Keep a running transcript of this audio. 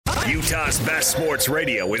Utah's best sports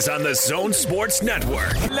radio is on the Zone Sports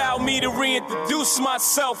Network. Allow me to reintroduce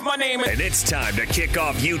myself. My name is... And it's time to kick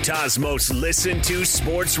off Utah's most listened to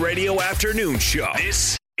sports radio afternoon show.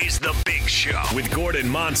 This is The Big Show with Gordon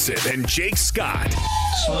Monson and Jake Scott.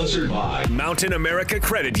 Sponsored by Mountain America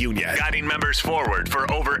Credit Union, guiding members forward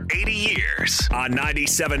for over 80 years. On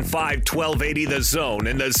 97.5 1280 The Zone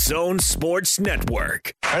and the Zone Sports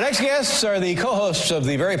Network. Our next guests are the co-hosts of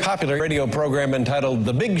the very popular radio program entitled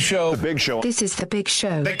The Big Show. The Big Show. This is The Big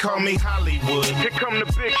Show. They call me Hollywood. Here come the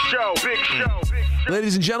Big Show. Big Show. Big Show.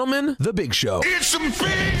 Ladies and gentlemen, The Big Show. It's a Big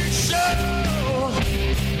Show.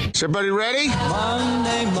 Is everybody ready?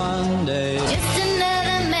 Monday. Just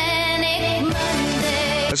another manic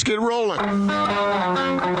Monday. Let's get rolling.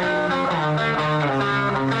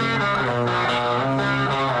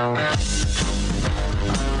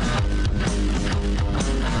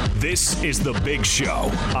 This is The Big Show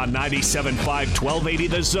on 97.5 1280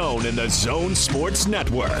 The Zone and the Zone Sports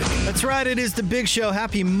Network. That's right. It is The Big Show.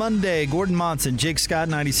 Happy Monday. Gordon Monson, Jake Scott,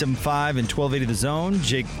 97.5 and 1280 The Zone.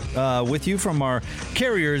 Jake with you from our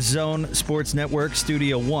Carrier Zone Sports Network,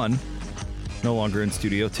 Studio 1. No longer in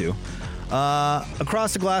Studio 2.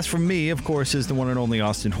 Across the glass from me, of course, is the one and only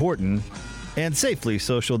Austin Horton. And safely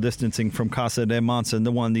social distancing from Casa de Monson,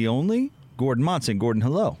 the one, the only, Gordon Monson. Gordon,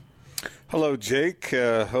 hello. Hello, Jake.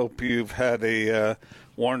 Hope you've had a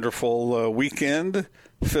wonderful weekend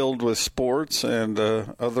filled with sports and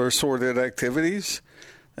other assorted activities.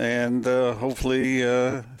 And hopefully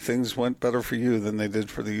things went better for you than they did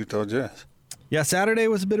for the Utah Jazz. Yeah, Saturday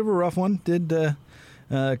was a bit of a rough one. Did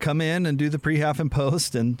come in and do the pre-half and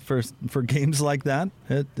post, and for games like that,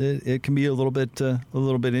 it can be a little bit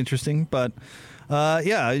interesting. But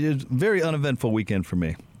yeah, it was a very uneventful weekend for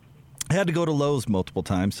me. I had to go to Lowe's multiple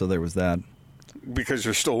times, so there was that. Because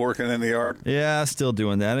you're still working in the yard? Yeah, still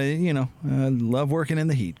doing that. I love working in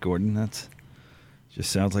the heat, Gordon. That's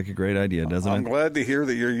just sounds like a great idea, doesn't it? I'm glad to hear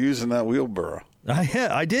that you're using that wheelbarrow.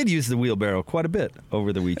 I did use the wheelbarrow quite a bit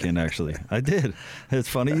over the weekend, actually. I did. It's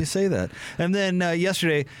funny you say that. And then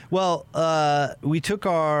yesterday, we took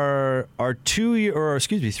our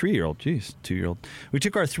 3-year-old. Geez, 2-year-old. We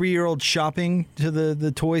took our 3-year-old shopping to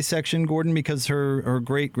the toy section, Gordon, because her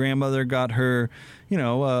great grandmother got her,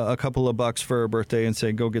 a couple of bucks for her birthday and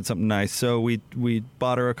said, go get something nice. So we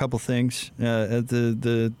bought her a couple things at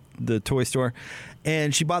the toy store,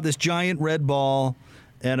 and she bought this giant red ball.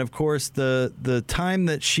 And, of course, the time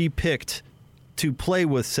that she picked to play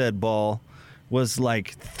with said ball was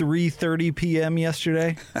like 3:30 p.m.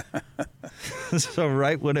 yesterday. So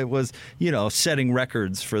right when it was, setting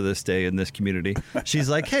records for this day in this community, she's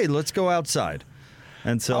like, hey, let's go outside.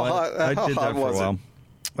 And so I did that for a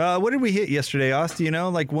while. What did we hit yesterday, Oz? Do you know,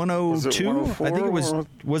 like 102? I think it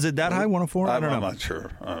was it that high, 104? I don't know. I'm not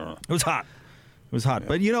sure. I don't know. It was hot. Yeah.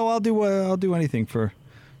 But, I'll do anything for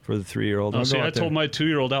the 3-year-old. Oh, see, I told my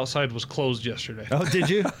 2-year-old outside was closed yesterday. Oh, did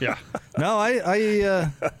you? Yeah. No,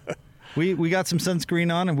 we got some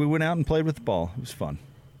sunscreen on and we went out and played with the ball. It was fun.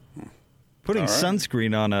 Putting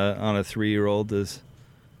sunscreen on a 3-year-old is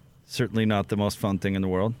certainly not the most fun thing in the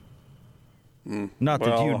world. Not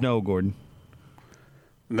that you'd know, Gordon.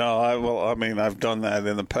 No, I've done that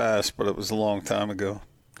in the past, but it was a long time ago.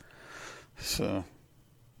 So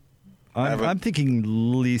I'm thinking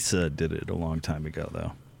Lisa did it a long time ago,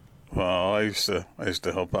 though. Well, I used to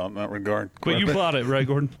help out in that regard. But you bought it, right,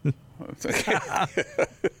 Gordon?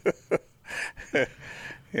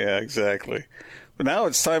 Yeah, exactly. But now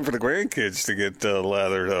it's time for the grandkids to get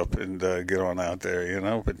lathered up and get on out there,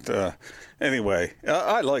 But anyway,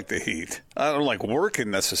 I like the heat. I don't like working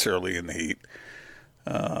necessarily in the heat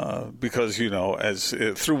because,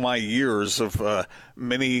 through my years of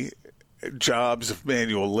many jobs of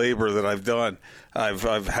manual labor that I've done,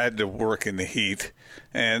 I've had to work in the heat,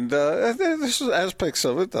 and there's aspects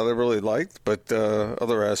of it that I really liked, but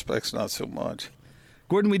other aspects not so much.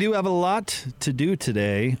 Gordon, we do have a lot to do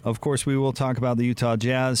today. Of course, we will talk about the Utah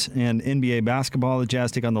Jazz and NBA basketball. The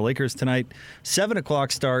Jazz take on the Lakers tonight. 7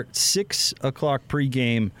 o'clock start, 6 o'clock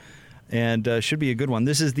pregame, and should be a good one.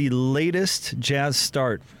 This is the latest Jazz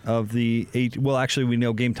start of the 8. Well, actually, we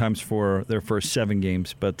know game times for their first 7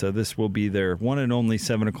 games, but this will be their one and only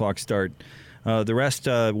 7 o'clock start. The rest,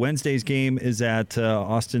 Wednesday's game is at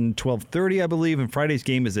Austin 12:30, I believe, and Friday's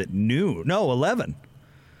game is at noon. No, 11.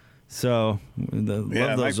 So,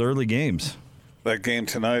 love those early games. That game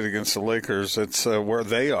tonight against the Lakers, it's where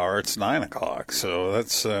they are. It's 9 o'clock, so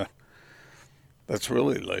that's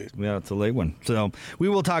really late. Yeah, it's a late one. So we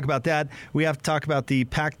will talk about that. We have to talk about the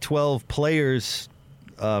Pac-12 players.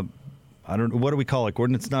 I don't know, what do we call it,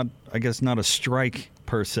 Gordon? It's not, I guess, not a strike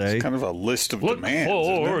per se. It's kind of a list of Look demands.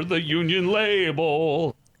 for the union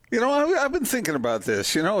label. I've been thinking about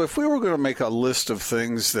this. If we were going to make a list of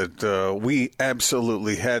things that we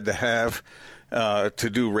absolutely had to have to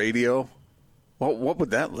do radio, what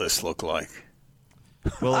would that list look like?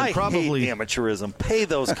 Well, I probably hate amateurism. Pay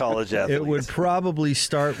those college athletes. it would probably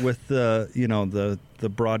start with the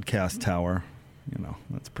broadcast tower.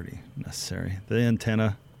 That's pretty necessary. The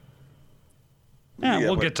antenna. Yeah,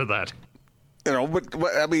 we'll get to that.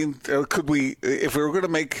 But I mean, could we, if we were going to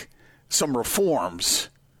make some reforms,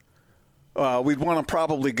 we'd want to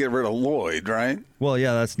probably get rid of Lloyd, right? Well,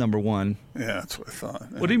 yeah, that's number one. Yeah, that's what I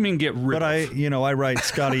thought. What do you mean get rid But of? I write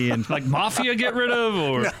Scotty and Like mafia get rid of?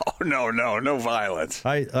 Or No violence.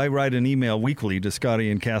 I write an email weekly to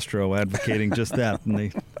Scotty and Castro advocating just that, and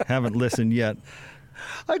they haven't listened yet.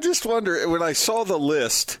 I just wonder, when I saw the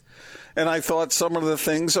list, and I thought some of the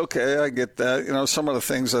things, okay, I get that. Some of the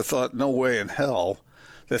things I thought, no way in hell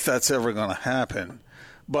that's ever going to happen.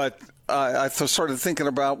 But I started thinking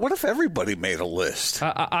about, what if everybody made a list?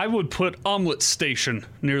 I would put omelet station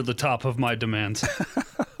near the top of my demands.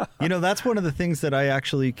 That's one of the things that I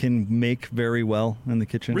actually can make very well in the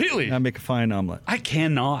kitchen. Really? I make a fine omelet. I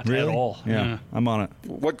cannot at all. Yeah, I'm on it.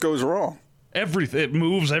 What goes wrong? Everything. It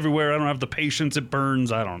moves everywhere. I don't have the patience. It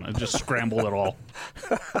burns. I don't know. Just scramble it all.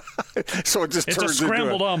 So it just It's turns a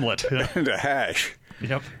scrambled omelet. into hash.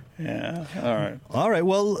 Yep. Yeah. All right.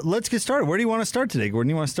 Well, let's get started. Where do you want to start today, Gordon?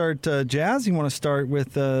 You want to start Jazz? You want to start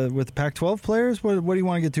with the Pac-12 players? What do you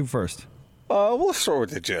want to get to first? We'll start with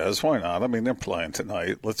the Jazz. Why not? I mean, they're playing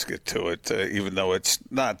tonight. Let's get to it, even though it's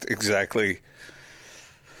not exactly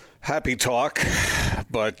happy talk,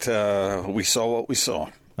 but we saw what we saw.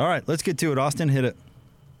 All right, let's get to it. Austin, hit it.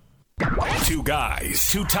 Two guys,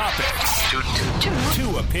 two topics,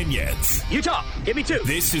 two opinions. You talk. Give me two.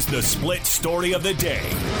 This is the split story of the day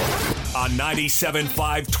on 97.5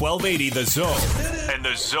 1280 The Zone and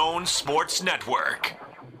The Zone Sports Network.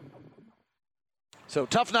 So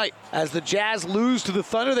tough night as the Jazz lose to the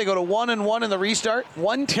Thunder. They go to 1-1 in the restart.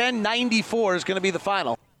 110-94 is going to be the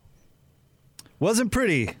final. Wasn't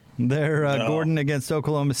pretty. There, No. Gordon against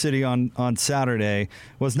Oklahoma City on Saturday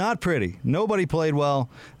was not pretty. Nobody played well.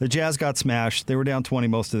 The Jazz got smashed. They were down 20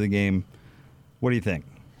 most of the game. What do you think?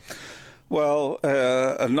 Well,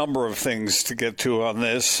 a number of things to get to on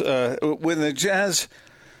this. When the Jazz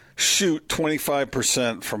shoot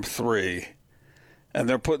 25% from three, and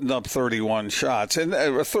they're putting up 31 shots, and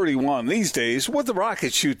 31 these days, what the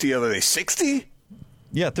Rockets shoot the other day, 60?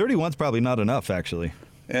 Yeah, 31's probably not enough, actually.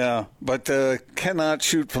 Yeah, but cannot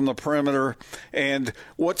shoot from the perimeter. And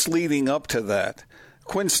what's leading up to that?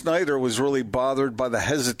 Quinn Snyder was really bothered by the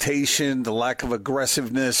hesitation, the lack of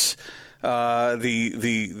aggressiveness,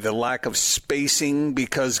 the lack of spacing,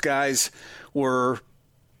 because guys were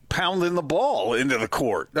pounding the ball into the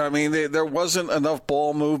court. I mean, there wasn't enough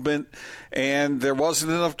ball movement, and there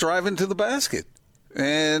wasn't enough driving to the basket.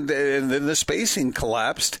 And then the spacing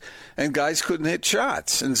collapsed, and guys couldn't hit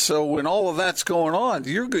shots. And so when all of that's going on,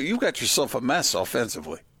 you've got yourself a mess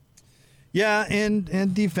offensively. Yeah,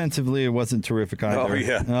 and defensively, it wasn't terrific either. Oh,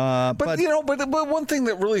 yeah. But one thing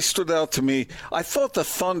that really stood out to me, I thought the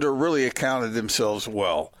Thunder really accounted themselves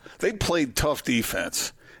well. They played tough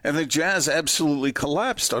defense, and the Jazz absolutely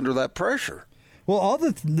collapsed under that pressure. Well, all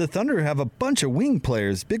the Thunder have a bunch of wing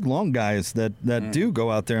players, big, long guys that do go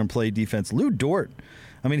out there and play defense. Lou Dort,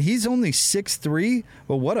 I mean, he's only 6'3",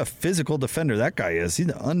 but what a physical defender that guy is. He's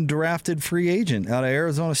an undrafted free agent out of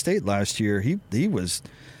Arizona State last year. He was,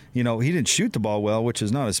 he didn't shoot the ball well, which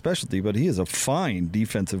is not his specialty, but he is a fine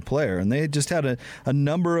defensive player. And they just had a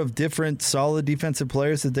number of different solid defensive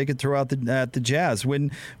players that they could throw out at the Jazz.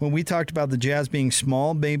 When we talked about the Jazz being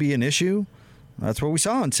small, maybe an issue, that's what we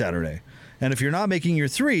saw on Saturday. And if you're not making your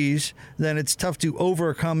threes, then it's tough to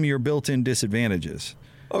overcome your built-in disadvantages.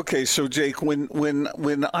 Okay, so Jake,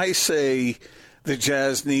 when I say the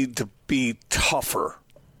Jazz need to be tougher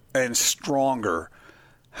and stronger,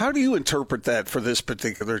 how do you interpret that for this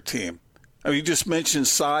particular team? I mean, you just mentioned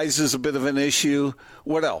size is a bit of an issue.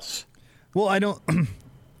 What else? Well, I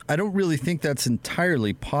don't really think that's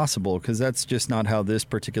entirely possible, because that's just not how this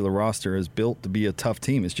particular roster is built to be a tough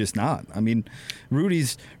team. It's just not. I mean,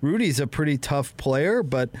 Rudy's a pretty tough player,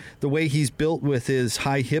 but the way he's built with his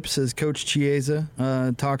high hips, as Coach Chiesa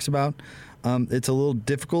talks about, it's a little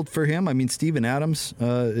difficult for him. I mean, Steven Adams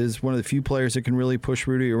is one of the few players that can really push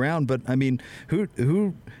Rudy around, but I mean,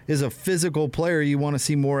 who is a physical player you want to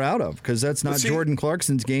see more out of? Because that's not Jordan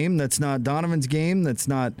Clarkson's game. That's not Donovan's game. That's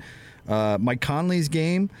not Mike Conley's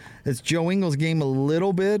game. It's Joe Ingles' game a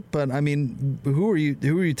little bit, but I mean, who are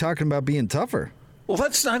you talking about being tougher? Well,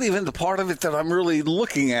 that's not even the part of it that I'm really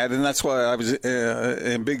looking at, and that's why I was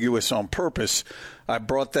ambiguous on purpose. I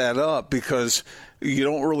brought that up because you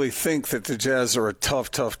don't really think that the Jazz are a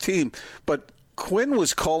tough team. But Quinn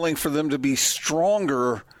was calling for them to be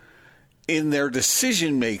stronger in their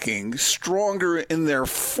decision-making, stronger in their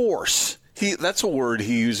force. That's a word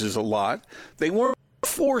he uses a lot. They weren't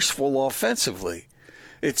forceful offensively.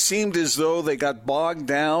 It seemed as though they got bogged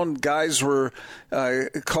down. Guys were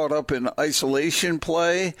caught up in isolation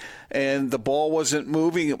play, and the ball wasn't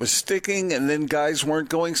moving. It was sticking, and then guys weren't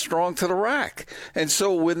going strong to the rack. And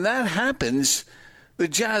so when that happens, the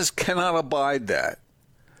Jazz cannot abide that,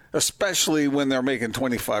 especially when they're making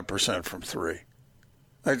 25% from three.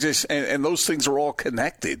 And those things are all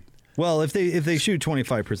connected. Well, if they shoot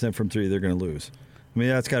 25% from three, they're going to lose. I mean,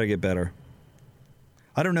 that's got to get better.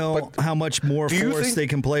 I don't know how much more force they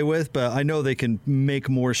can play with, but I know they can make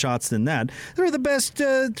more shots than that. They're the best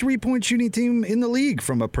three-point shooting team in the league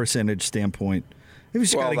from a percentage standpoint.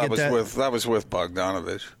 That was with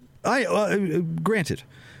Bogdanovich. Granted.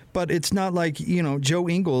 But it's not like, Joe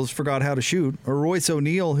Ingles forgot how to shoot, or Royce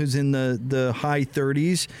O'Neal, who's in the high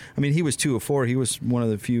 30s. I mean, he was 2 of 4. He was one of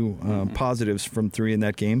the few positives from three in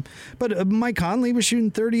that game. But Mike Conley was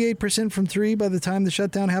shooting 38% from three by the time the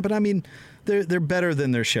shutdown happened. I mean, they're better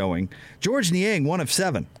than they're showing. George Niang, 1 of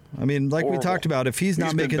 7. I mean, like we talked about, if he's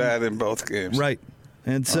not making... been bad in both games. Right.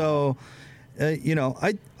 And so,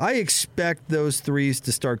 I expect those threes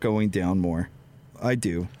to start going down more. I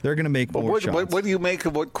do. They're going to make more shots. What do you make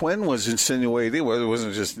of what Quinn was insinuating? Well, it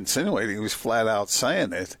wasn't just insinuating. He was flat out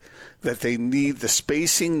saying it, that the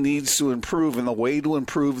spacing needs to improve, and the way to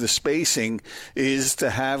improve the spacing is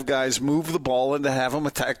to have guys move the ball and to have them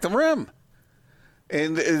attack the rim.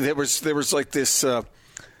 And there was like this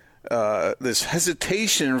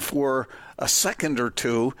hesitation for a second or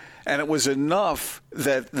two, and it was enough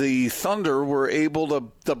that the Thunder were able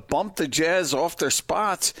to bump the Jazz off their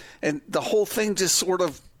spots, and the whole thing just sort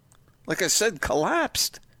of, like I said,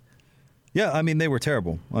 collapsed. Yeah, I mean, they were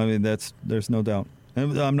terrible. I mean, there's no doubt.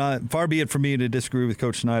 And I'm not, far be it for me to disagree with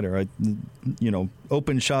Coach Snyder.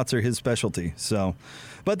 Open shots are his specialty. So,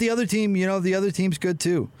 but the other team, the other team's good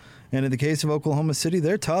too. And in the case of Oklahoma City,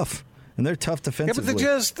 they're tough. And they're tough defensively.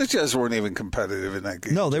 Yeah, but the Jazz weren't even competitive in that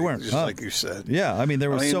game. No, they weren't. Just like you said. Yeah, I mean,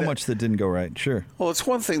 there was so much that didn't go right. Sure. Well, it's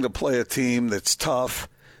one thing to play a team that's tough,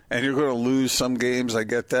 and you're going to lose some games. I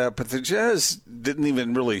get that. But the Jazz didn't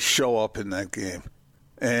even really show up in that game.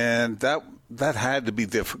 And that had to be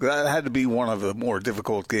difficult. That had to be one of the more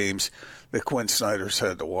difficult games that Quinn Snyder's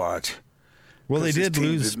had to watch. Well, they did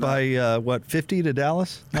lose by, 50 to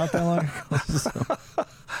Dallas? Not that long ago.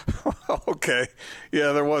 Okay,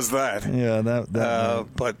 yeah, there was that. Yeah,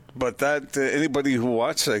 but that anybody who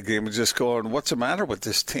watched that game was just going, "What's the matter with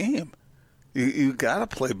this team? You got to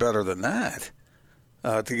play better than that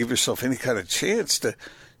to give yourself any kind of chance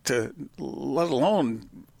to let alone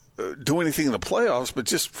do anything in the playoffs, but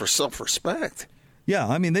just for self-respect." Yeah,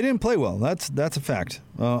 I mean, they didn't play well. That's a fact.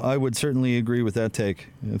 I would certainly agree with that take.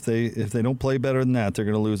 If they don't play better than that, they're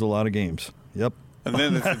going to lose a lot of games. Yep. And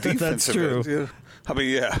then the defensive that's true. end, I mean,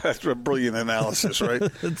 yeah, that's a brilliant analysis, right?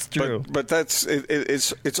 That's true. But that's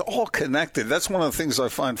it's all connected. That's one of the things I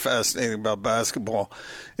find fascinating about basketball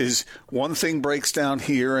is one thing breaks down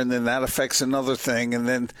here, and then that affects another thing, and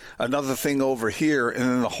then another thing over here, and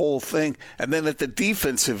then the whole thing. And then at the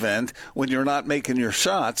defensive end, when you're not making your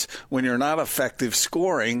shots, when you're not effective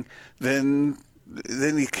scoring, then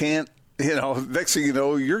you can't. Next thing you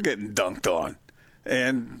know, you're getting dunked on,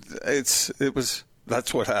 and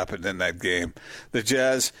that's what happened in that game. The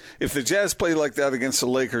Jazz, if the Jazz play like that against the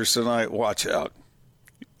Lakers tonight, watch out.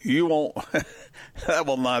 You won't. That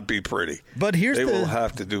will not be pretty. But they will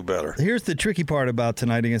have to do better. Here's the tricky part about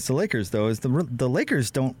tonight against the Lakers, though, is the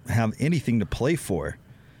Lakers don't have anything to play for.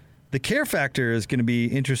 The care factor is going to be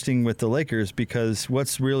interesting with the Lakers because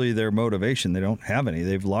what's really their motivation? They don't have any.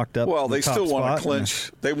 They've locked up. Well, they still want to clinch.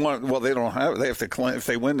 They want. Well, they don't have. They have to clinch. If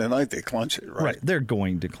they win tonight, they clinch it. Right. They're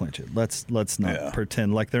going to clinch it. Let's not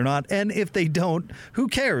pretend like they're not. And if they don't, who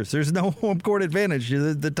cares? There's no home court advantage.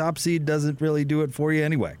 The top seed doesn't really do it for you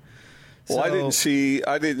anyway. Well, I didn't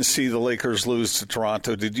see the Lakers lose to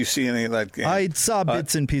Toronto. Did you see any of that game? I saw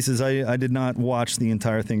bits and pieces. I did not watch the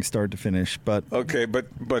entire thing start to finish. But okay, but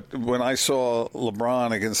when I saw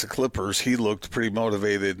LeBron against the Clippers, he looked pretty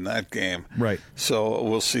motivated in that game. Right. So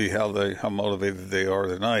we'll see how motivated they are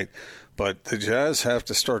tonight. But the Jazz have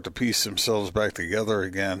to start to piece themselves back together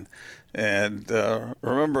again. And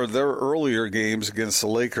remember, their earlier games against the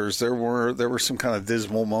Lakers, there were some kind of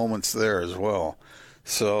dismal moments there as well.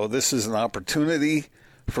 So this is an opportunity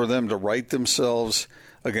for them to right themselves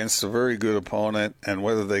against a very good opponent, and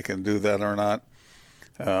whether they can do that or not.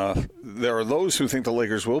 There are those who think the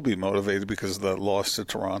Lakers will be motivated because of that loss to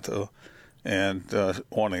Toronto. and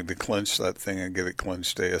wanting to clinch that thing and get it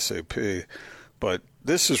clinched ASAP. But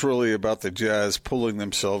this is really about the Jazz pulling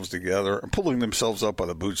themselves together and pulling themselves up by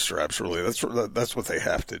the bootstraps, really. That's what they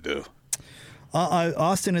have to do.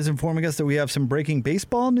 Austin is informing us that we have some breaking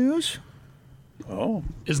baseball news. Oh.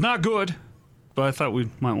 It's not good, but I thought we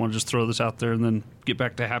might want to just throw this out there and then get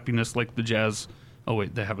back to happiness like the Jazz. Oh,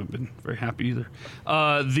 wait, they haven't been very happy either.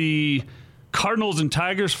 The Cardinals and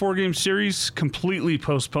Tigers 4-game series completely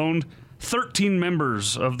postponed. 13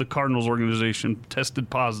 members of the Cardinals organization tested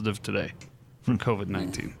positive today for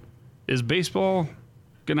COVID-19. Is baseball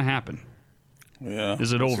going to happen? Yeah.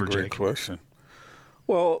 Is it over, That's a great Jake? question.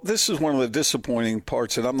 Well, this is one of the disappointing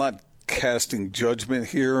parts, and I'm not casting judgment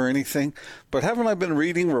here or anything, but haven't I been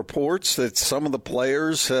reading reports that some of the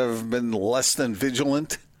players have been less than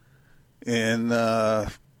vigilant in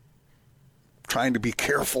trying to be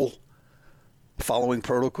careful following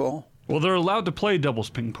protocol? Well, they're allowed to play doubles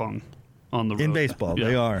ping pong on the road. In baseball, Yeah.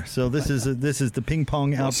 they are. So this is the ping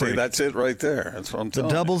pong I'll say outbreak. that's it right there. That's what I'm The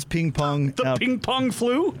telling doubles ping pong. The ping pong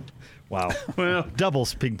flu? Wow. Well,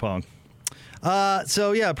 Doubles ping pong.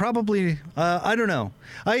 So yeah, probably. I don't know.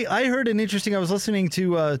 I heard an interesting. I was listening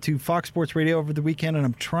to Fox Sports Radio over the weekend, and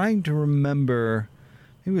I'm trying to remember.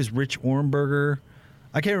 It was Rich Orenberger.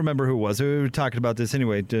 I can't remember who it was. We were talking about this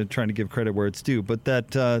anyway, trying to give credit where it's due. But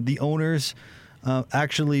that the owners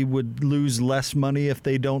actually would lose less money if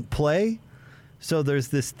they don't play. So there's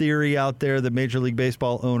this theory out there that Major League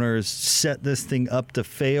Baseball owners set this thing up to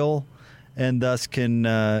fail, and thus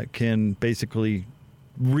can basically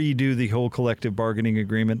redo the whole collective bargaining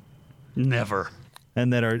agreement. never.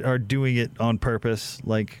 And that are doing it on purpose,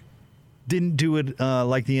 like didn't do it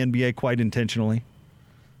like the NBA quite intentionally.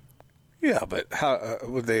 Yeah, but how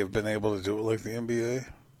would they have been able to do it like the NBA?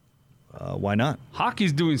 Why not?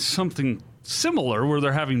 Hockey's doing something similar where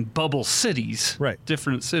they're having bubble cities. Right.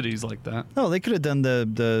 Different cities like that. No, they could have done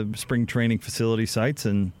the spring training facility sites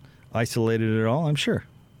and isolated it all, I'm sure.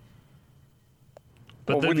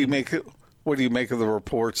 But Well, then, what do you make of the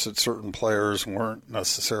reports that certain players weren't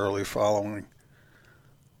necessarily following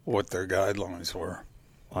what their guidelines were?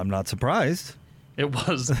 I'm not surprised. it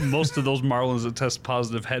was most of those Marlins that test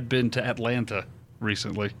positive had been to Atlanta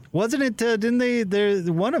recently. Wasn't it? Didn't they?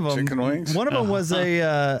 One of them. Chicken wings? One of them was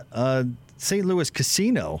a St. Louis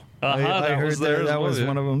casino. I that heard was there as that well, was yeah.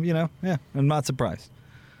 one of them. You know, yeah. I'm not surprised.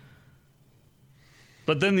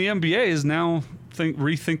 But then the NBA is now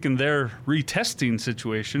rethinking their retesting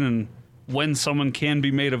situation and when someone can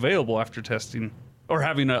be made available after testing or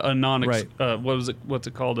having a non Right. what's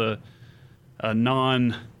it called a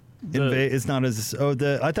non It's not as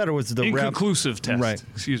I thought it was the inconclusive test. Right.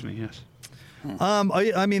 Excuse me. Yes.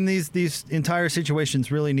 I mean, these entire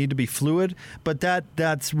situations really need to be fluid, but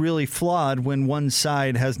that's really flawed when one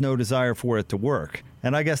side has no desire for it to work.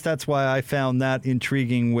 And I guess that's why I found that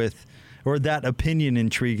intriguing or that opinion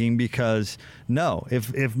intriguing, because no,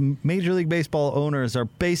 if Major League Baseball owners are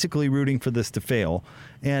basically rooting for this to fail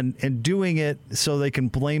and doing it so they can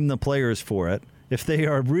blame the players for it, if they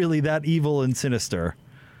are really that evil and sinister,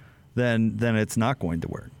 then it's not going to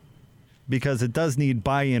work. Because it does need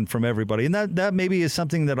buy-in from everybody. And that maybe is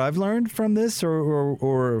something that I've learned from this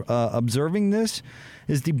or observing this,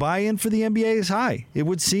 is the buy-in for the NBA is high. It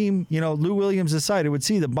would seem, Lou Williams aside, it would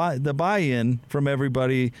see the buy-in from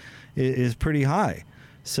everybody is pretty high.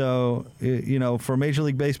 So, for Major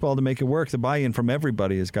League Baseball to make it work, the buy-in from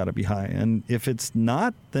everybody has got to be high. And if it's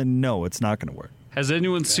not, then no, it's not going to work. Has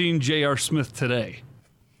anyone seen J.R. Smith today?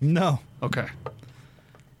 No. Okay.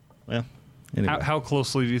 Well, anyway. How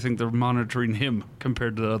closely do you think they're monitoring him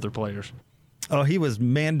compared to the other players? Oh, he was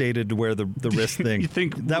mandated to wear the wrist thing. You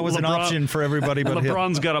think that was an option for everybody but him?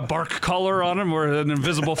 LeBron's got a bark collar on him or an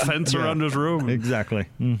invisible fence around his room? Exactly.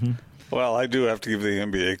 Mm-hmm. Well, I do have to give the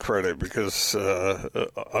NBA credit because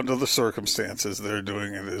under the circumstances, they're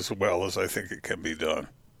doing it as well as I think it can be done.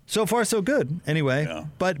 So far, so good. Anyway, Yeah.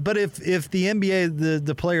 but if the NBA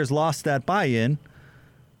the players lost that buy-in,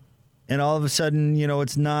 and all of a sudden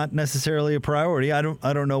it's not necessarily a priority, I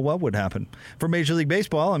don't know what would happen for Major League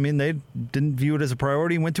Baseball. I mean, they didn't view it as a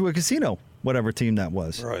priority and went to a casino, whatever team that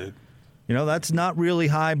was. Right. That's not really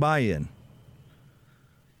high buy-in.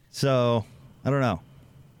 So I don't know.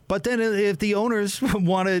 But then if the owners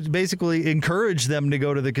want to basically encourage them to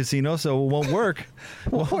go to the casino so it won't work,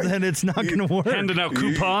 well, then it's not going to work. Handing out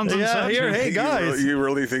coupons and such? Hey, guys. You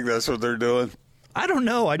really think that's what they're doing? I don't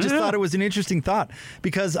know. I just thought it was an interesting thought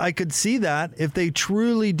because I could see that if they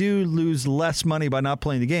truly do lose less money by not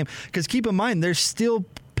playing the game. Because keep in mind, they're still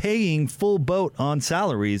paying full boat on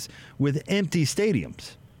salaries with empty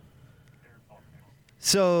stadiums.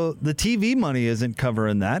 So the TV money isn't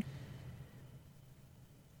covering that.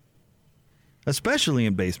 especially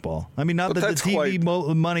in baseball. I mean, not But that the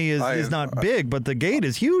TV money is not big, but the gate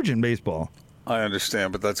is huge in baseball. I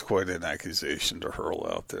understand, but that's quite an accusation to hurl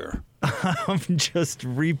out there. I'm just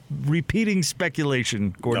repeating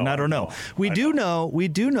speculation, Gordon. No, I don't know. We do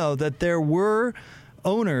know that there were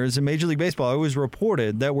owners in Major League Baseball. It was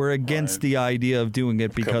reported that were against the idea of doing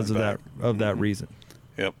it because of that reason.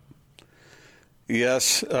 Yep.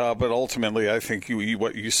 Yes, but ultimately, I think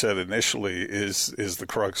what you said initially is the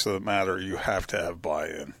crux of the matter. You have to have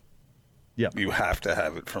buy-in. Yep. You have to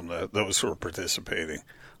have it from those who are participating.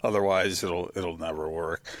 Otherwise, it'll never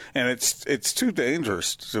work. And it's too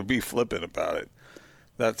dangerous to be flippant about it.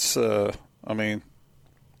 That's I mean,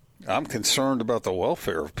 I'm concerned about the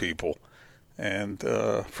welfare of people, and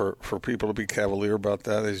for people to be cavalier about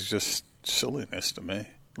that is just silliness to me.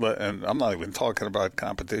 And I'm not even talking about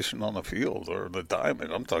competition on the field or the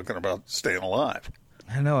diamond. I'm talking about staying alive.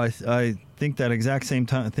 I know. I think that exact same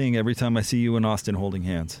thing every time I see you and Austin holding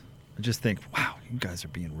hands. I just think, wow, you guys are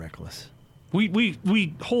being reckless. We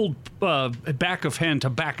hold back of hand to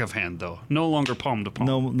back of hand, though. No longer palm to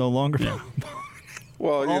palm. No longer. Yeah.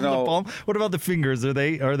 Well, palm to palm. What about the fingers? Are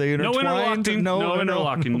they intertwined? No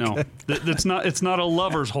interlocking. Okay. No. It's not a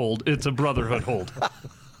lover's hold. It's a brotherhood hold.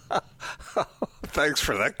 Thanks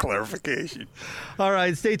for that clarification. All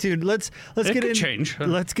right, stay tuned. Let's get in. Change.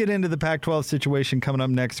 Let's get into the Pac-12 situation coming up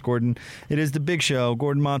next, Gordon. It is the Big Show.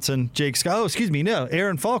 Gordon Monson, Jake Scott. Oh, excuse me. No,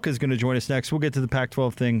 Aaron Falk is going to join us next. We'll get to the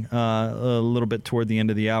Pac-12 thing a little bit toward the end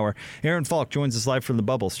of the hour. Aaron Falk joins us live from the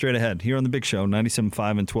bubble, straight ahead here on the Big Show,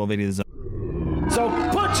 97.5 and 1280 The Zone. So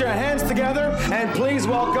put your hands together and please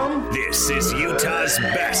welcome. This is Utah's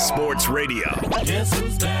best sports radio. Guess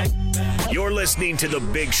who's back? You're listening to The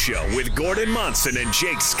Big Show with Gordon Monson and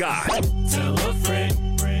Jake Scott. Tell a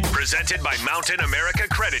friend. Presented by Mountain America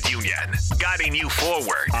Credit Union. Guiding you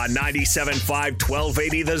forward on 97.5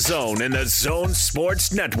 1280 The Zone and The Zone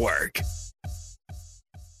Sports Network.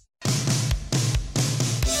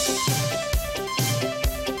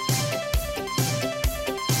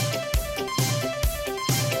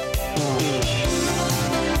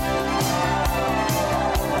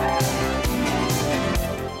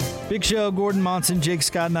 Big Show, Gordon Monson, Jake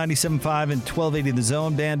Scott, 97.5 and 1280 The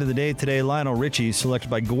Zone. Band of the day today, Lionel Richie, selected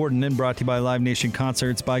by Gordon and brought to you by Live Nation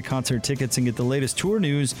Concerts. Buy concert tickets and get the latest tour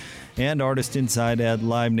news and artist insight at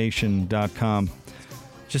livenation.com.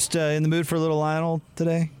 Just in the mood for a little Lionel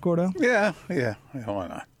today, Gordo? Yeah, why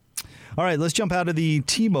not? All right, let's jump out of the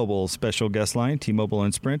T-Mobile special guest line. T-Mobile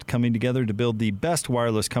and Sprint coming together to build the best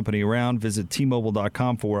wireless company around. Visit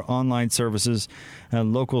T-Mobile.com for online services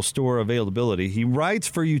and local store availability. He writes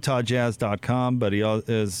for UtahJazz.com, but he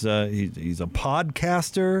is he's a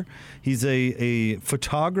podcaster. He's a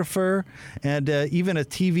photographer and even a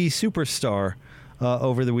TV superstar.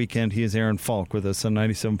 Over the weekend, he is Aaron Falk with us on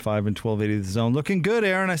 97.5 and 1280 The Zone. Looking good,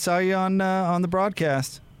 Aaron. I saw you on the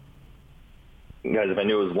broadcast. Guys, if I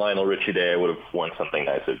knew it was Lionel Richie Day, I would have won something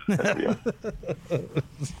nice at interview.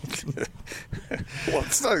 Well,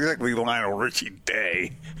 it's not exactly Lionel Richie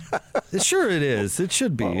Day. Sure it is. It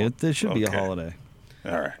should be. It should be a holiday.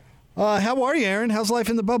 All right. How are you, Aaron? How's life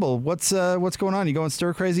in the bubble? What's going on? You going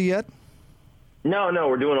stir crazy yet? No,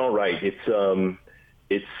 we're doing all right. It's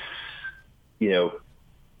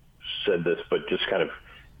said this, but just kind of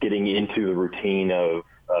getting into the routine of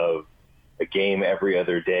a game every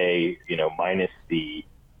other day, minus the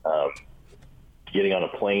getting on a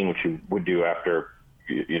plane, which you would do after,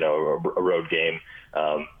 a road game.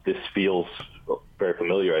 This feels very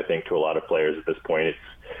familiar, I think, to a lot of players at this point. It's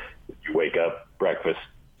you wake up, breakfast,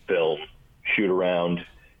 film, shoot around,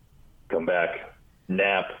 come back,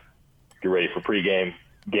 nap, get ready for pregame,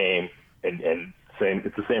 game, and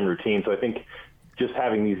it's the same routine. So I think just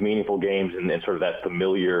having these meaningful games and sort of that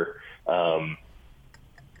familiar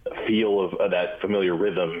feel of that familiar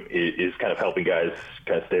rhythm is kind of helping guys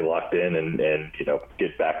kind of stay locked in and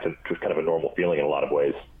get back to just kind of a normal feeling in a lot of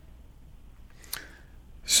ways.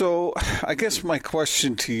 So I guess my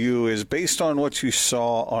question to you is, based on what you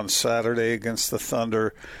saw on Saturday against the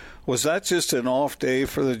Thunder, was that just an off day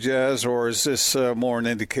for the Jazz, or is this more an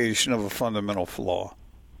indication of a fundamental flaw?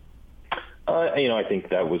 I think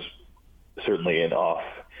that was certainly an off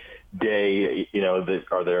day.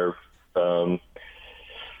 Are there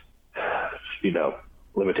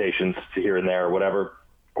limitations to here and there or whatever,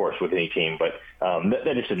 of course, with any team, but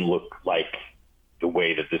that just didn't look like the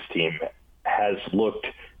way that this team has looked,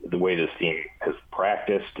 the way this team has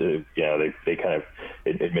practiced. They kind of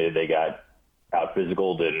admitted they got out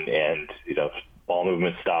physicaled and ball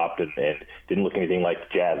movement stopped and didn't look anything like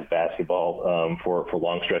Jazz basketball for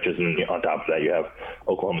long stretches. And on top of that, you have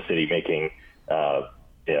Oklahoma City making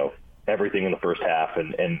everything in the first half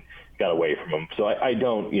and got away from them. So I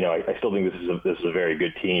don't, I still think this is a very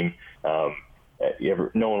good team.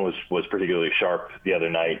 No one was particularly sharp the other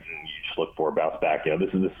night, and you just look for a bounce back. This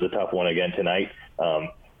is a tough one again tonight,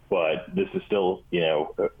 but this is still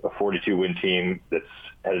a 42-win team that's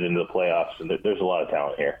headed into the playoffs, and there's a lot of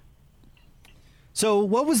talent here. So,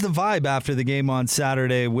 what was the vibe after the game on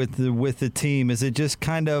Saturday with the team? Is it just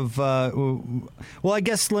kind of, well, I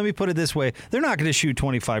guess let me put it this way: they're not going to shoot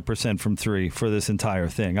 25% from three for this entire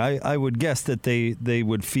thing. I would guess that they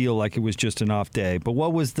would feel like it was just an off day. But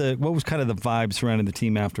what was kind of the vibe surrounding the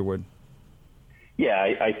team afterward? Yeah,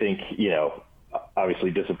 I think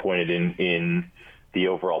obviously disappointed in the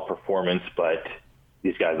overall performance, but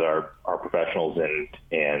these guys are professionals,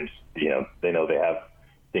 and they know they have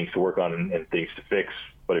things to work on and things to fix.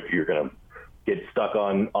 But if you're going to get stuck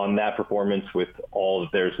on that performance with all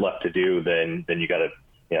that there's left to do, then you got to,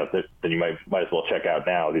 then you might as well check out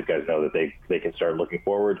now. These guys know that they can start looking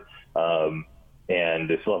forward, and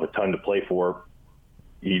they still have a ton to play for.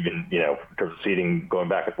 Even in terms of seeding, going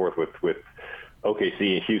back and forth with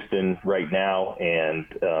OKC and Houston right now, and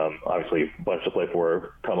obviously a bunch to play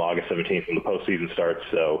for come August 17th when the postseason starts.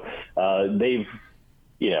 So they've.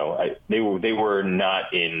 They were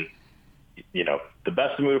not in, the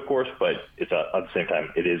best mood, of course, but it's at the same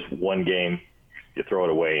time, it is one game. You throw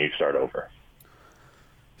it away and you start over.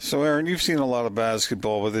 So, Aaron, you've seen a lot of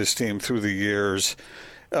basketball with this team through the years.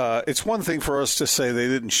 It's one thing for us to say they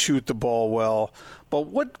didn't shoot the ball well, but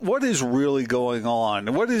what is really going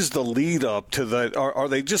on? What is the lead up to that? Are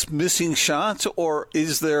they just missing shots, or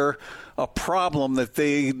is there a problem that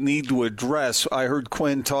they need to address? I heard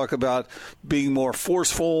Quinn talk about being more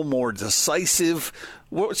forceful, more decisive.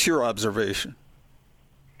 What's your observation?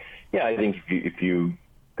 Yeah, I think if you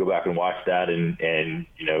go back and watch that, and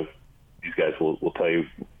these guys will tell you,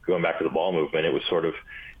 going back to the ball movement, it was sort of,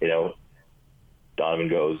 Donovan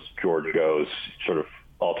goes, Jordan goes, sort of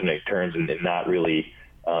alternate turns, and not really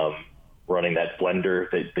running that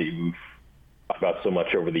blender that you've talked about so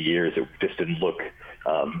much over the years. It just didn't look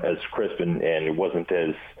as crisp, and it wasn't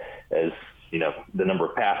as the number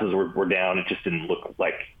of passes were down. It just didn't look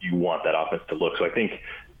like you want that offense to look. So I think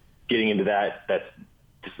getting into that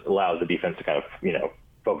just allows the defense to kind of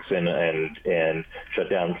focus in and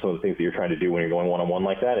shut down some of the things that you're trying to do when you're going one-on-one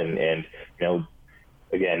like that. And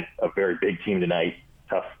again, a very big team tonight.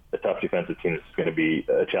 A tough defensive team is going to be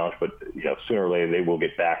a challenge, but sooner or later they will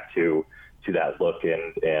get back to that look,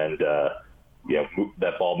 and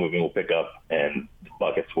that ball moving will pick up and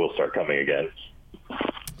buckets will start coming again.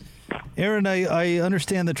 Aaron, I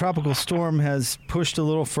understand the tropical storm has pushed a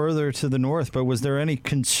little further to the north, but was there any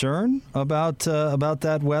concern about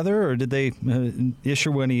that weather, or did they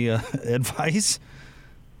issue any advice?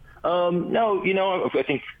 No, I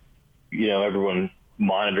think everyone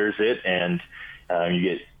monitors it, and you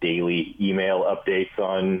get daily email updates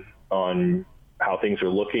on how things are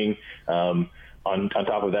looking. On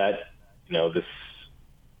top of that, this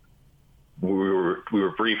we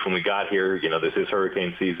were briefed when we got here. This is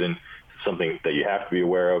hurricane season, something that you have to be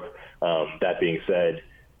aware of. That being said,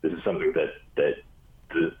 this is something that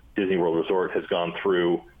the Disney World Resort has gone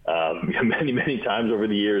through many times over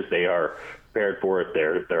the years. They are prepared for it.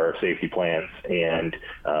 There are safety plans, and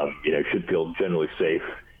should feel generally safe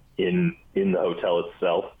in the hotel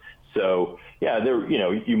itself. So yeah,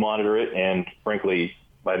 you monitor it, and frankly,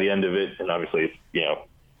 by the end of it, and obviously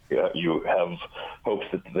you have hopes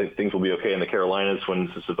that things will be okay in the Carolinas when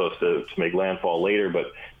this is supposed to make landfall later.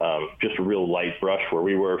 But just a real light brush where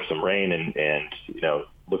we were, some rain, and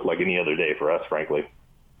looked like any other day for us, frankly.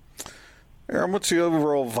 Aaron, what's the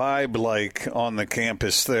overall vibe like on the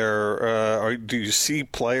campus there? Do you see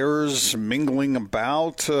players mingling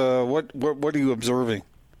about? What are you observing?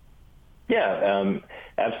 Yeah,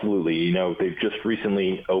 absolutely. They've just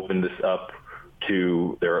recently opened this up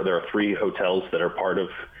to there are 3 hotels that are part of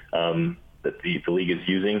that the league is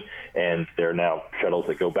using, and there are now shuttles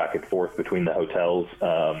that go back and forth between the hotels.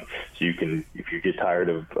 So you can, if you get tired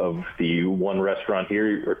of the one restaurant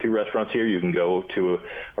here or 2 restaurants here, you can go to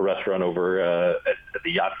a restaurant over at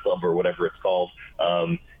the Yacht Club or whatever it's called.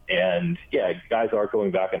 And yeah, guys are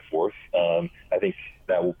going back and forth. I think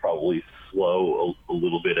that will probably slow a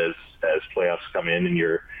little bit as playoffs come in and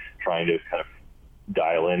you're trying to kind of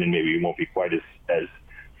dial in, and maybe you won't be quite as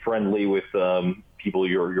friendly with people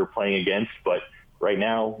you're playing against. But right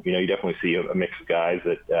now, you definitely see a mix of guys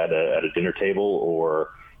at a dinner table or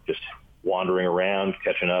just wandering around,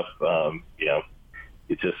 catching up.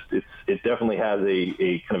 It definitely has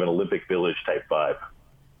a kind of an Olympic Village type vibe.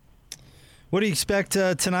 What do you expect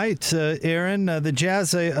tonight, Aaron? The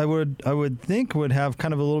Jazz, I would think, would have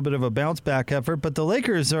kind of a little bit of a bounce back effort, but the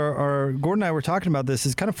Lakers are. Gordon and I were talking about this.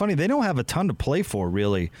 It's kind of funny. They don't have a ton to play for,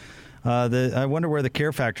 really. I wonder where the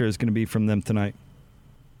care factor is going to be from them tonight.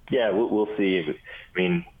 Yeah, we'll see. I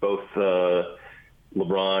mean, both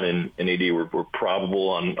LeBron and AD were probable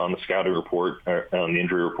on the scouting report, or on the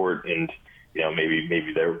injury report, and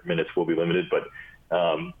maybe their minutes will be limited, but.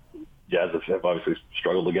 Jazz have obviously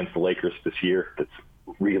struggled against the Lakers this year. That's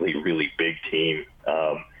a really, really big team.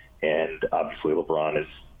 And obviously LeBron is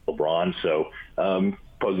LeBron. So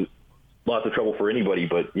poses lots of trouble for anybody.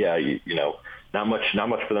 But, yeah, not much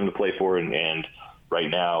for them to play for. And right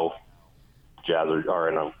now, Jazz are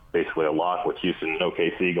in basically a lock with Houston and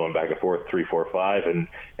OKC going back and forth 3-4-5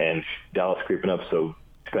 and Dallas creeping up. So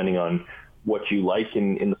depending on what you like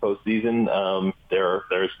in the postseason,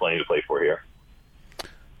 there's plenty to play for here.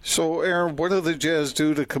 So, Aaron, what do the Jazz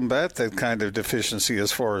do to combat that kind of deficiency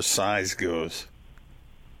as far as size goes?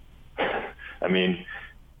 I mean,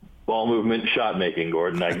 ball movement, shot making,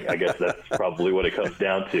 Gordon. I guess that's probably what it comes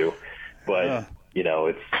down to. But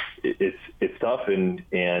it's tough, and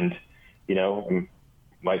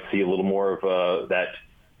might see a little more of that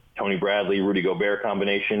Tony Bradley, Rudy Gobert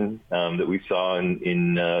combination that we saw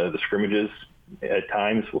in the scrimmages at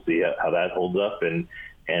times. We'll see how that holds up, and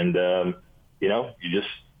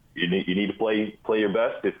you need to play your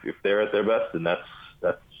best if they're at their best, and that's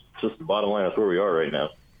just the bottom line. That's where we are right now.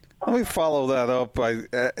 Let me follow that up.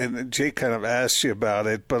 And Jake kind of asked you about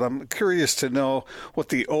it, but I'm curious to know what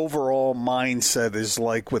the overall mindset is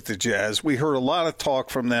like with the Jazz. We heard a lot of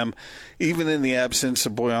talk from them, even in the absence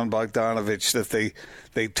of Bojan Bogdanovic, that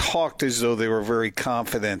they talked as though they were very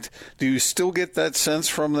confident. Do you still get that sense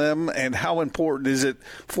from them? And how important is it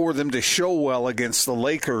for them to show well against the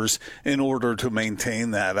Lakers in order to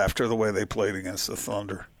maintain that after the way they played against the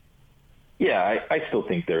Thunder? Yeah, I still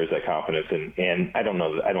think there is that confidence, and I don't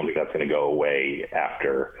think that's going to go away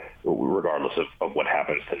regardless of what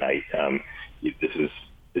happens tonight.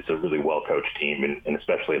 It's a really well coached team, and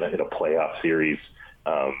especially in a playoff series,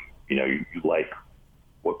 you like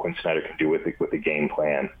what Quinn Snyder can do with the game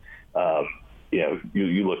plan.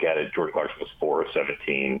 You look at it. Jordan Clarkson was 4 of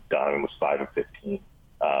 17. Donovan was 5 of 15.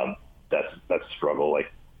 That's a struggle.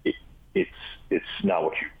 Like it's not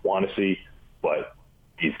what you want to see, but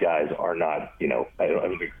these guys are not, I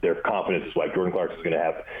don't think their confidence is like Jordan Clarkson is going to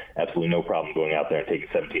have absolutely no problem going out there and taking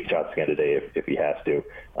 17 shots again today if he has to.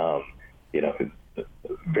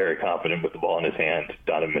 Very confident with the ball in his hand.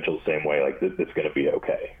 Donovan Mitchell the same way. Like, it's going to be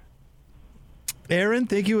okay. Aaron,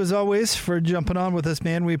 thank you as always for jumping on with us,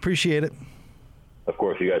 man. We appreciate it. Of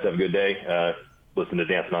course, you guys have a good day. Listen to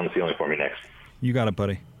Dancing on the Ceiling for me next. You got it,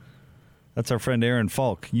 buddy. That's our friend Aaron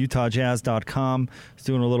Falk, UtahJazz.com. He's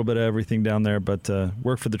doing a little bit of everything down there, but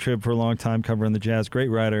worked for the Trib for a long time covering the Jazz. Great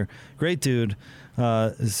writer, great dude.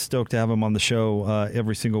 Stoked to have him on the show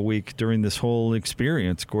every single week during this whole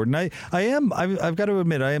experience, Gordon. I've got to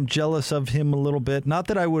admit, I am jealous of him a little bit. Not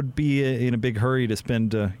that I would be in a big hurry to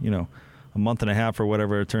spend, a month and a half or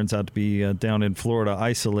whatever it turns out to be down in Florida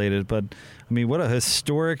isolated. But, I mean, what a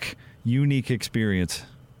historic, unique experience.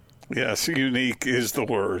 Yes, unique is the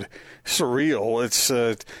word. Surreal. It's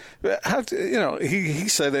he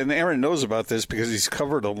said, and Aaron knows about this because he's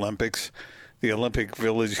covered Olympics, the Olympic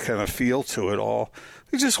Village kind of feel to it all.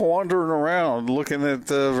 He's just wandering around, looking at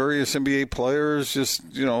various NBA players, just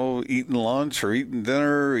eating lunch or eating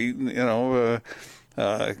dinner,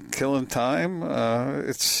 killing time.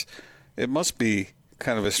 It must be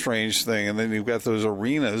kind of a strange thing. And then you've got those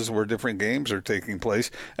arenas where different games are taking place,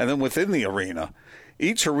 and then within the arena.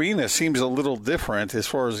 Each arena seems a little different as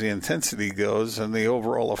far as the intensity goes and the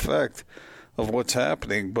overall effect of what's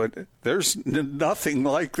happening. But there's nothing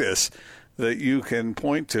like this that you can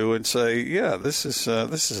point to and say, yeah, this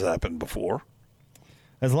has happened before.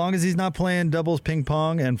 As long as he's not playing doubles ping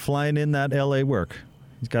pong and flying in that L.A. work,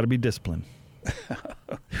 he's got to be disciplined.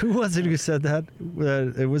 Who was it who said that?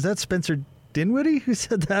 Was that Spencer Dinwiddie who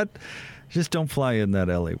said that? Just don't fly in that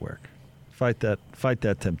L.A. work. Fight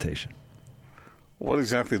that temptation. What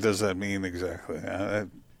exactly does that mean exactly? I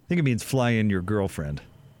think it means fly in your girlfriend.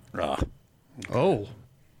 Oh.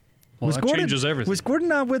 Well, that changes everything. Was Gordon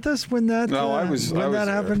not with us when that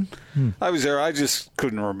happened? I was there. I just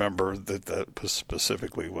couldn't remember that was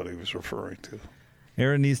specifically what he was referring to.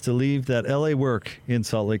 Aaron needs to leave that L.A. work in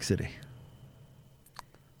Salt Lake City.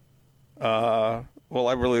 Well,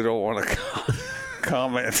 I really don't want to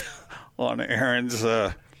comment on Aaron's,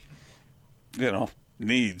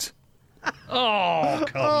 needs.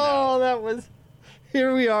 Oh, that was.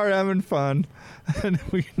 Here we are having fun. And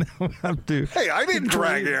we now have to. Hey, I didn't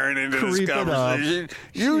drag Aaron into this conversation.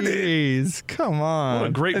 You did. Jeez, come on. What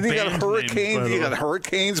a great And you got band hurricanes. name, by the You got way.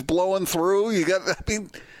 hurricanes blowing through. You got. I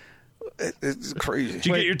mean, it's crazy. Did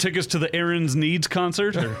you get your tickets to the Aaron's Needs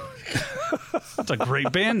concert? Or? That's a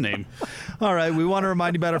great band name. All right, we want to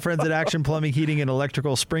remind you about our friends at Action Plumbing, Heating, and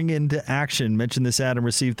Electrical. Spring into action. Mention this ad and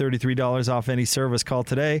receive $33 off any service. Call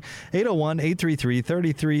today,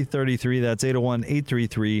 801-833-3333. That's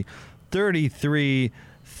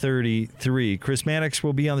 801-833-3333. Chris Mannix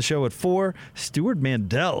will be on the show at 4. Stuart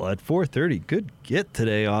Mandel at 4:30. Good get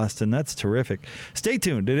today, Austin. That's terrific. Stay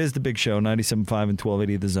tuned. It is The Big Show, 97.5 and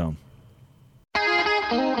 1280 The Zone.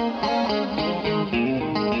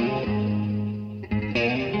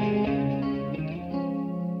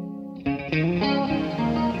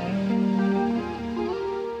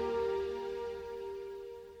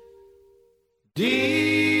 Deep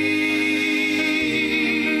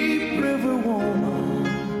River woman,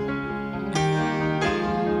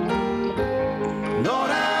 Lord,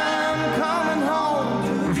 I'm coming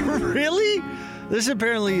home. Really? This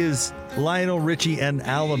apparently is Lionel Richie and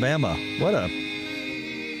Alabama. What a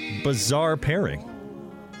bizarre pairing.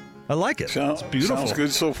 I like it. It's beautiful. Sounds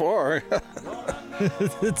good so far.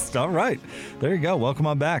 It's all right. There you go. Welcome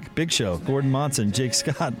on back. Big Show. Gordon Monson, Jake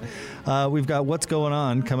Scott. We've got What's Going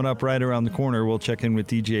On coming up right around the corner. We'll check in with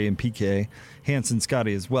DJ and PK, Hans and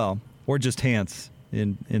Scotty as well, or just Hans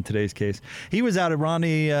in today's case. He was out at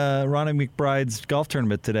Ronnie McBride's golf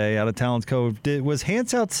tournament today out of Talons Cove. Was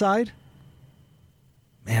Hans outside?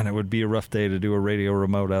 Man, it would be a rough day to do a radio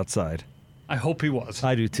remote outside. I hope he was.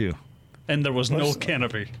 I do too. And there was no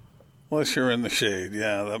canopy. Unless you're in the shade,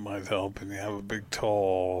 yeah, that might help. And you have a big,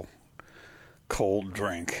 tall, cold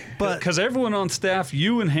drink. But because everyone on staff,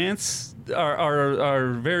 you and Hans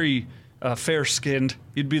are very fair-skinned.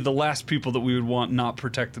 You'd be the last people that we would want not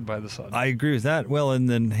protected by the sun. I agree with that. Well, and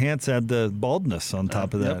then Hans had the baldness on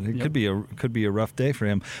top of that. It could be a rough day for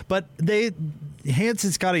him. But Hans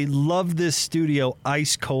and Scotty love this studio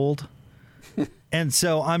ice cold, and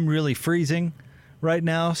so I'm really freezing right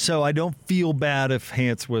now. So I don't feel bad if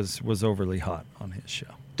Hans was overly hot on his show.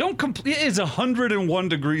 It's 101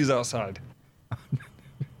 degrees outside.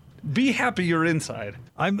 Be happy you're inside.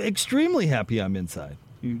 I'm extremely happy I'm inside.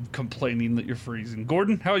 You complaining that you're freezing.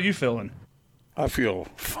 Gordon, how are you feeling? I feel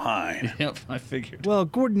fine. Yep, I figured. Well,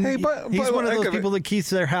 Gordon, Hey, he's by one the of way, those people that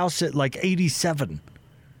keeps their house at like 87.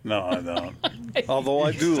 No, I don't. Although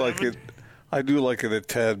I do like it. I do like it a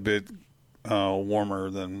tad bit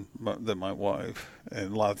warmer than my wife,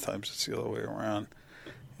 and a lot of times it's the other way around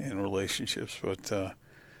in relationships. But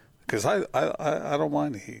because I don't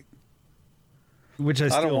mind the heat, which I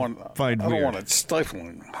still find weird. I don't want it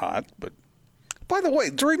stifling hot. But by the way,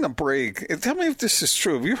 during the break, and tell me if this is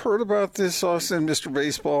true. Have you heard about this, Austin, Mr.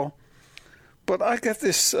 Baseball? But I got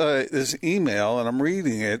this email, and I'm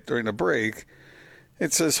reading it during the break.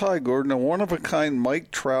 It says, "Hi, Gordon. A one-of-a-kind Mike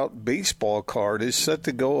Trout baseball card is set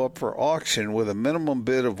to go up for auction with a minimum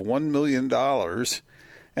bid of $1 million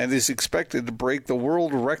and is expected to break the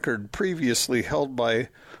world record previously held by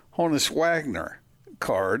Honus Wagner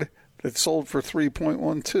card that sold for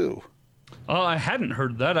 $3.12." I hadn't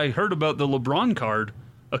heard that. I heard about the LeBron card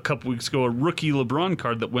a couple weeks ago, a rookie LeBron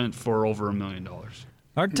card that went for over $1 million.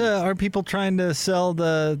 Aren't people trying to sell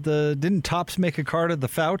the? Didn't Topps make a card of the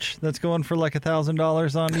Fauch that's going for like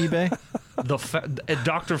 $1,000 on eBay?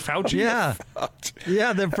 Dr. Fauci? Yeah.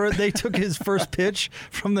 They took his first pitch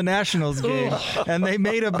from the Nationals game and they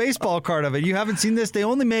made a baseball card of it. You haven't seen this? They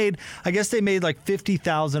made like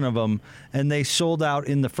 50,000 of them, and they sold out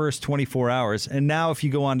in the first 24 hours. And now, if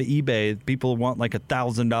you go onto eBay, people want like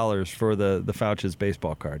 $1,000 for the Fauch's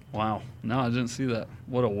baseball card. Wow! No, I didn't see that.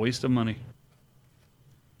 What a waste of money.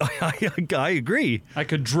 I agree. I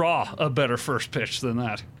could draw a better first pitch than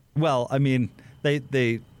that. Well, I mean, they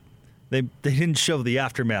didn't show the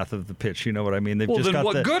aftermath of the pitch. You know what I mean? They've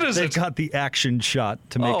got the action shot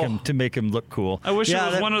to make him look cool. I wish it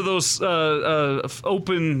was one of those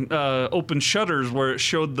open shutters where it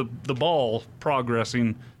showed the ball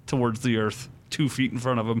progressing towards the earth 2 feet in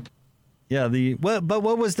front of him. Yeah, but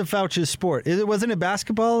what was the Fauch's sport? Wasn't it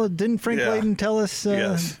basketball? Didn't Frank Layden tell us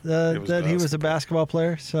that he was a basketball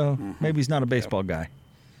player? So maybe he's not a baseball guy.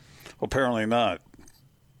 Well, apparently not.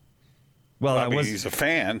 Well, he's a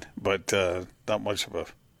fan, but not much of a.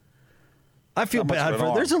 I feel bad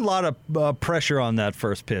for. There's a lot of pressure on that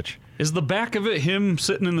first pitch. Is the back of it him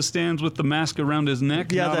sitting in the stands with the mask around his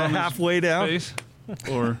neck? Yeah, the halfway down. Face?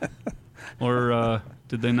 Or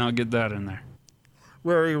did they not get that in there?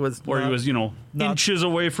 Where he was, inches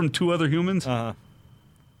away from two other humans.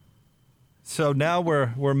 So now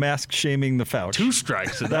we're mask shaming the Fouch. 2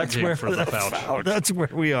 strikes in that game for the Fouch. That's where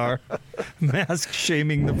we are. Mask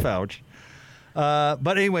shaming the Fouch.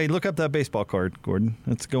 But anyway, look up that baseball card, Gordon.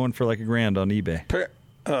 It's going for like $1,000 on eBay.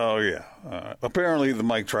 Oh, yeah. Apparently the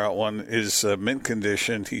Mike Trout one is mint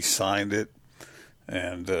condition. He signed it.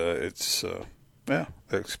 And it's, they're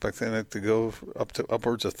expecting it to go up to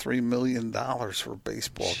upwards of $3 million for a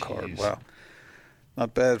baseball card. Wow.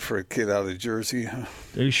 Not bad for a kid out of Jersey. Are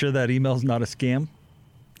you sure that email's not a scam?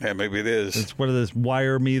 Yeah, maybe it is. It's one of those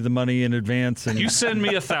wire me the money in advance. And you send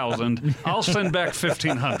me 1,000, I'll send back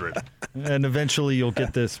 1,500. And eventually you'll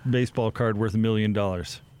get this baseball card worth $1 million.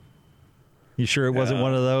 You sure it wasn't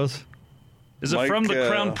one of those? Is it from the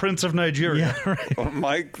Crown Prince of Nigeria? Yeah, right.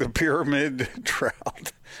 Mike the Pyramid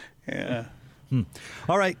Trout. Yeah.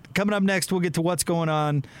 All right, coming up next, we'll get to what's going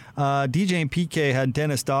on. DJ and PK had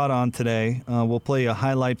Dennis Dodd on today. We'll play a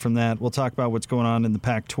highlight from that. We'll talk about what's going on in the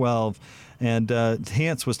Pac-12. And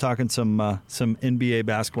Hans was talking some NBA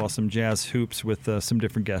basketball, some Jazz hoops with some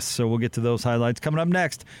different guests. So we'll get to those highlights. Coming up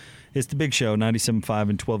next, it's The Big Show, 97.5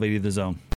 and 1280 The Zone.